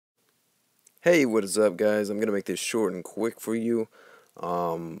Hey, what is up, guys? I'm gonna make this short and quick for you.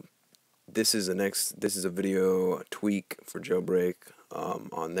 Um, this is a video tweak for jailbreak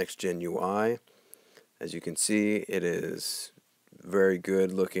on NextGenUI. As you can see, it is very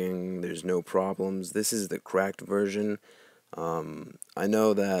good looking. There's no problems. This is the cracked version. I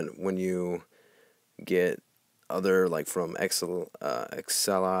know that when you get other like from XLI's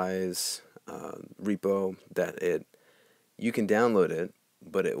repo, that you can download it,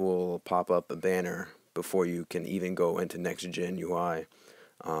 but it will pop up a banner before you can even go into NextGenUI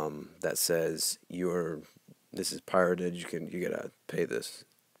that says this is pirated. You gotta pay this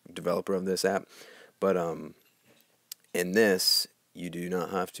developer of this app, but in this you do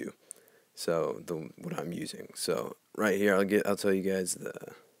not have to. So what I'm using. So right here I'll tell you guys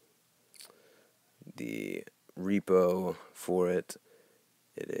the repo for it.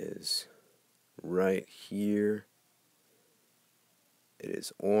 It is right here. It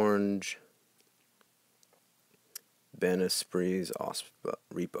is orange. Benespree's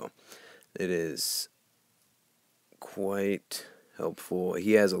repo. It is quite helpful.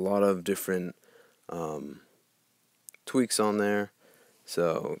 He has a lot of different tweaks on there,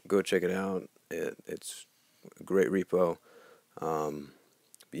 so go check it out. It's a great repo.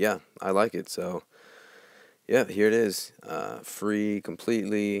 Yeah, I like it. So yeah, here it is. Free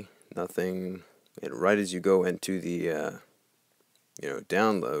completely. Nothing. And right as you go into the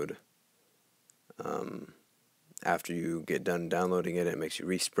download. After you get done downloading it, it makes you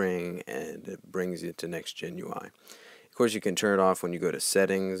respring and it brings you to NextGenUI. Of course, you can turn it off when you go to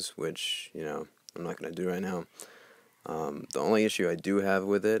settings, which I'm not going to do right now. The only issue I do have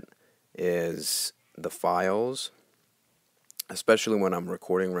with it is the files, especially when I'm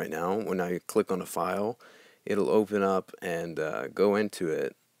recording right now. When I click on a file, it'll open up and go into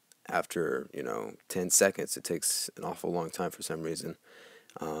it after 10 seconds. It takes an awful long time for some reason.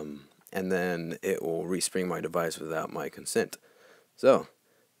 And then it will respring my device without my consent. So,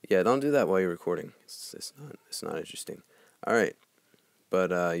 yeah, don't do that while you're recording. It's not interesting. All right,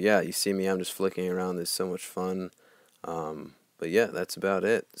 but yeah, you see me. I'm just flicking around. It's so much fun. But yeah, that's about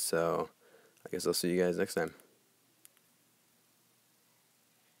it. So, I guess I'll see you guys next time.